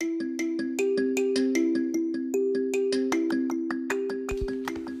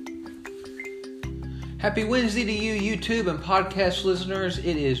Happy Wednesday to you, YouTube and podcast listeners.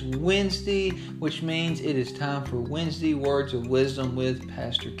 It is Wednesday, which means it is time for Wednesday Words of Wisdom with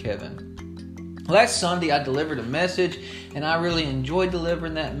Pastor Kevin. Last Sunday, I delivered a message, and I really enjoyed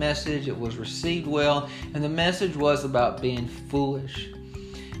delivering that message. It was received well, and the message was about being foolish.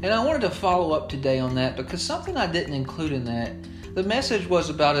 And I wanted to follow up today on that because something I didn't include in that. The message was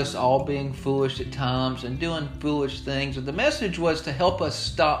about us all being foolish at times and doing foolish things. And the message was to help us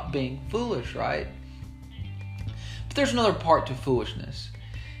stop being foolish, right? But there's another part to foolishness.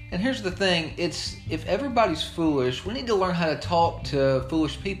 And here's the thing, if everybody's foolish, we need to learn how to talk to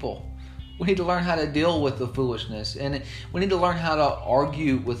foolish people. We need to learn how to deal with the foolishness. And we need to learn how to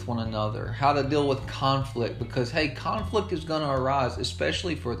argue with one another, how to deal with conflict. Because, hey, conflict is going to arise,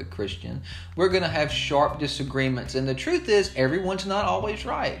 especially for the Christian. We're going to have sharp disagreements. And the truth is, everyone's not always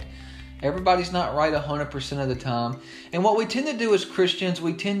right. Everybody's not right 100% of the time. And what we tend to do as Christians,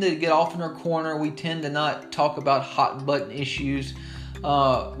 we tend to get off in our corner. We tend to not talk about hot button issues.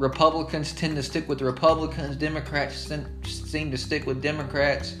 Republicans tend to stick with the Republicans. Democrats seem to stick with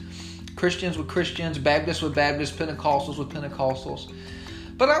Democrats. Christians with Christians. Baptists with Baptists. Pentecostals with Pentecostals.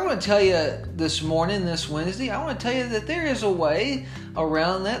 But I want to tell you this morning, this Wednesday, I want to tell you that there is a way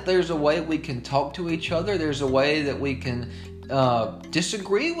around that. There's a way we can talk to each other. There's a way that we can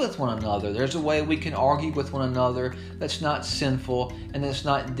disagree with one another. There's a way we can argue with one another that's not sinful and that's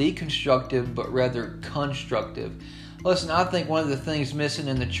not deconstructive, but rather constructive. Listen, I think one of the things missing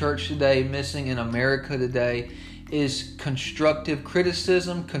in the church today, missing in America today, is constructive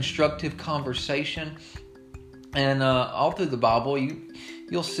criticism, constructive conversation. And all through the Bible,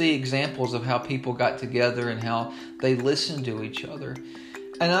 you'll see examples of how people got together and how they listened to each other.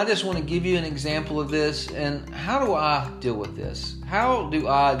 And I just want to give you an example of this. And how do I deal with this? How do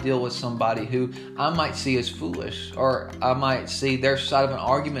I deal with somebody who I might see as foolish, or I might see their side of an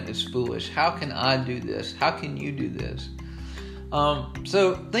argument as foolish? How can I do this? How can you do this?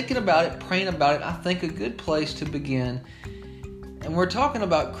 So thinking about it, praying about it, I think a good place to begin. And we're talking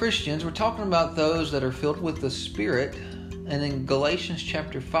about Christians. We're talking about those that are filled with the Spirit. And in Galatians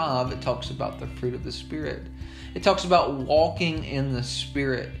chapter 5, it talks about the fruit of the Spirit. It talks about walking in the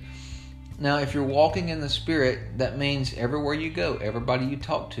Spirit. Now, if you're walking in the Spirit, that means everywhere you go, everybody you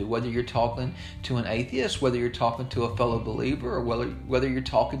talk to, whether you're talking to an atheist, whether you're talking to a fellow believer, or whether you're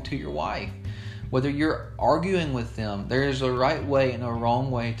talking to your wife, whether you're arguing with them, there is a right way and a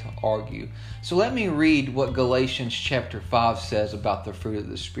wrong way to argue. So let me read what Galatians chapter 5 says about the fruit of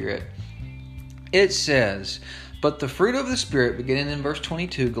the Spirit. It says, "But the fruit of the Spirit," beginning in verse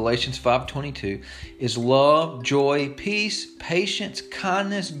 22, Galatians 5:22, "is love, joy, peace, patience,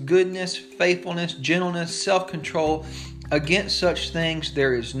 kindness, goodness, faithfulness, gentleness, self-control. Against such things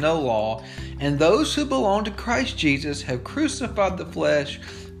there is no law. And those who belong to Christ Jesus have crucified the flesh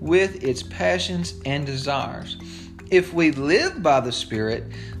with its passions and desires. If we live by the Spirit,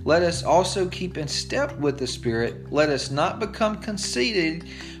 let us also keep in step with the Spirit. Let us not become conceited,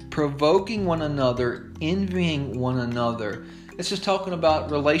 provoking one another, envying one another." This is talking about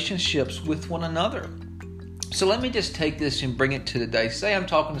relationships with one another. So let me just take this and bring it to today. Say I'm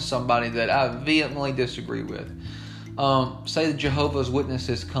talking to somebody that I vehemently disagree with. Say the Jehovah's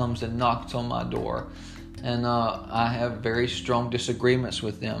Witnesses comes and knocks on my door, and I have very strong disagreements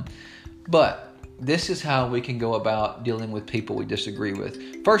with them. But this is how we can go about dealing with people we disagree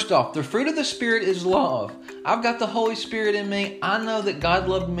with. First off, the fruit of the Spirit is love. I've got the Holy Spirit in me. I know that God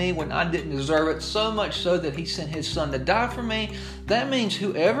loved me when I didn't deserve it, so much so that He sent His Son to die for me. That means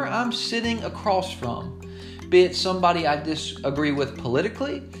whoever I'm sitting across from, be it somebody I disagree with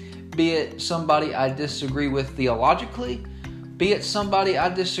politically, be it somebody I disagree with theologically, be it somebody I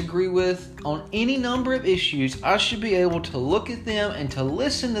disagree with on any number of issues, I should be able to look at them and to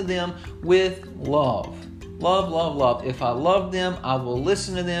listen to them with love. Love, love, love. If I love them, I will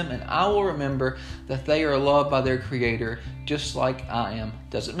listen to them, and I will remember that they are loved by their Creator just like I am.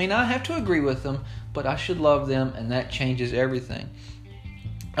 Doesn't mean I have to agree with them, but I should love them, and that changes everything.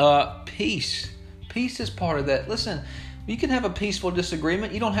 Peace. Peace is part of that. Listen, you can have a peaceful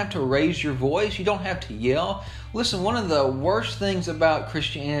disagreement. You don't have to raise your voice. You don't have to yell. Listen, one of the worst things about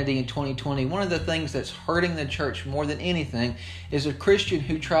Christianity in 2020, one of the things that's hurting the church more than anything, is a Christian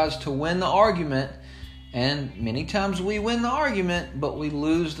who tries to win the argument. And many times we win the argument, but we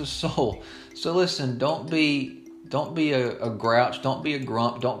lose the soul. So listen, don't be a grouch. Don't be a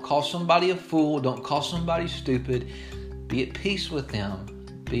grump. Don't call somebody a fool. Don't call somebody stupid. Be at peace with them.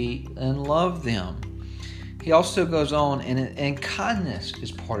 Be and love them. He also goes on, and kindness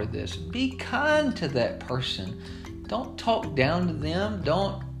is part of this. Be kind to that person. Don't talk down to them.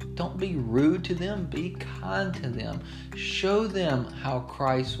 Don't be rude to them. Be kind to them. Show them how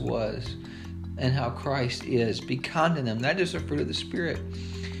Christ was. and how Christ is. Be kind to them. That is the fruit of the Spirit.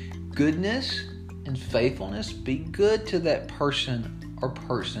 Goodness and faithfulness. Be good to that person or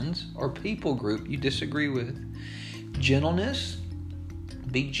persons or people group you disagree with. Gentleness.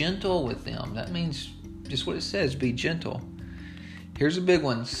 Be gentle with them. That means just what it says. Be gentle. Here's a big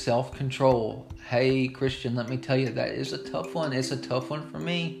one. Self-control. Hey, Christian, let me tell you, that is a tough one. It's a tough one for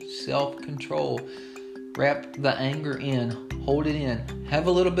me. Self-control. Wrap the anger in. Hold it in. Have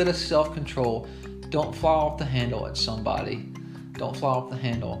a little bit of self-control. Don't fly off the handle at somebody. Don't fly off the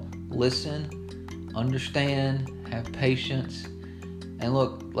handle. Listen, understand, have patience, and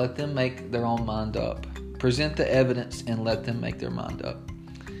look, let them make their own mind up. Present the evidence and let them make their mind up.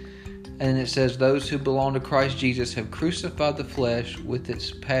 And it says, those who belong to Christ Jesus have crucified the flesh with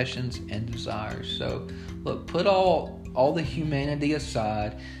its passions and desires. So, look, put all the humanity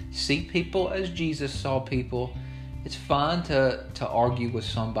aside. See people as Jesus saw people. It's fine to argue with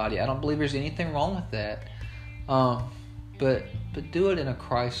somebody. I don't believe there's anything wrong with that. But do it in a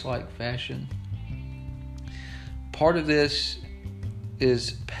Christ-like fashion. Part of this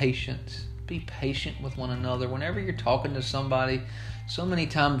is patience. Be patient with one another. Whenever you're talking to somebody, so many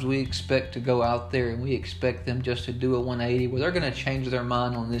times we expect to go out there and we expect them just to do a 180 where they're going to change their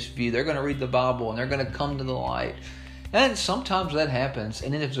mind on this view. They're going to read the Bible and they're going to come to the light. And sometimes that happens,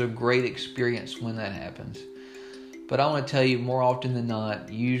 and it is a great experience when that happens. But I want to tell you, more often than not,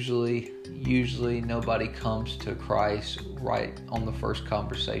 usually nobody comes to Christ right on the first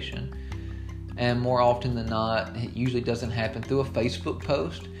conversation. And more often than not, it usually doesn't happen through a Facebook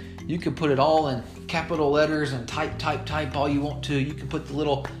post. You can put it all in capital letters and type all you want to. You can put the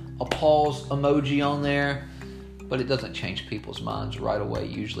little applause emoji on there, but it doesn't change people's minds right away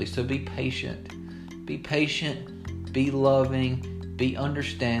usually. So be patient. Be patient, be loving, be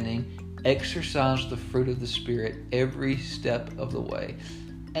understanding. Exercise the fruit of the Spirit every step of the way.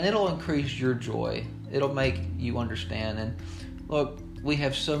 And it'll increase your joy. It'll make you understand. And look, we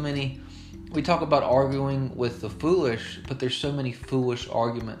talk about arguing with the foolish, but there's so many foolish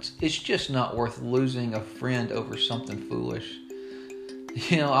arguments. It's just not worth losing a friend over something foolish.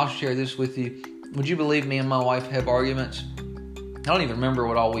 I'll share this with you. Would you believe me and my wife have arguments? I don't even remember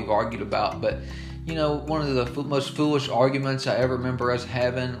what all we've argued about, but one of the most foolish arguments I ever remember us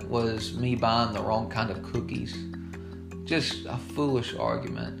having was me buying the wrong kind of cookies. Just a foolish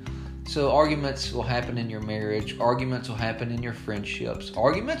argument. So arguments will happen in your marriage. Arguments will happen in your friendships.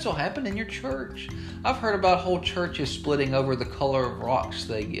 Arguments will happen in your church. I've heard about whole churches splitting over the color of rocks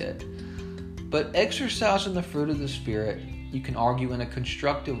they get. But exercising the fruit of the Spirit, you can argue in a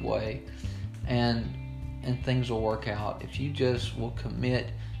constructive way, and things will work out if you just will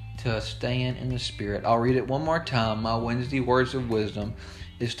commit to staying in the Spirit. I'll read it one more time. My Wednesday words of wisdom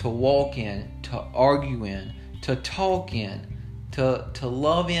is to walk in, to argue in, to talk in, to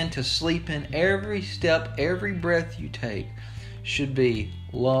love in, to sleep in. Every step, every breath you take should be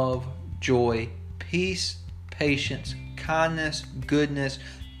love, joy, peace, patience, kindness, goodness,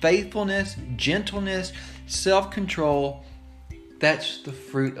 faithfulness, gentleness, self-control. That's the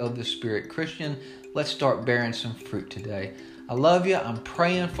fruit of the Spirit. Christian, let's start bearing some fruit today. I love you. I'm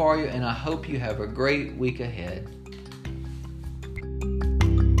praying for you, and I hope you have a great week ahead.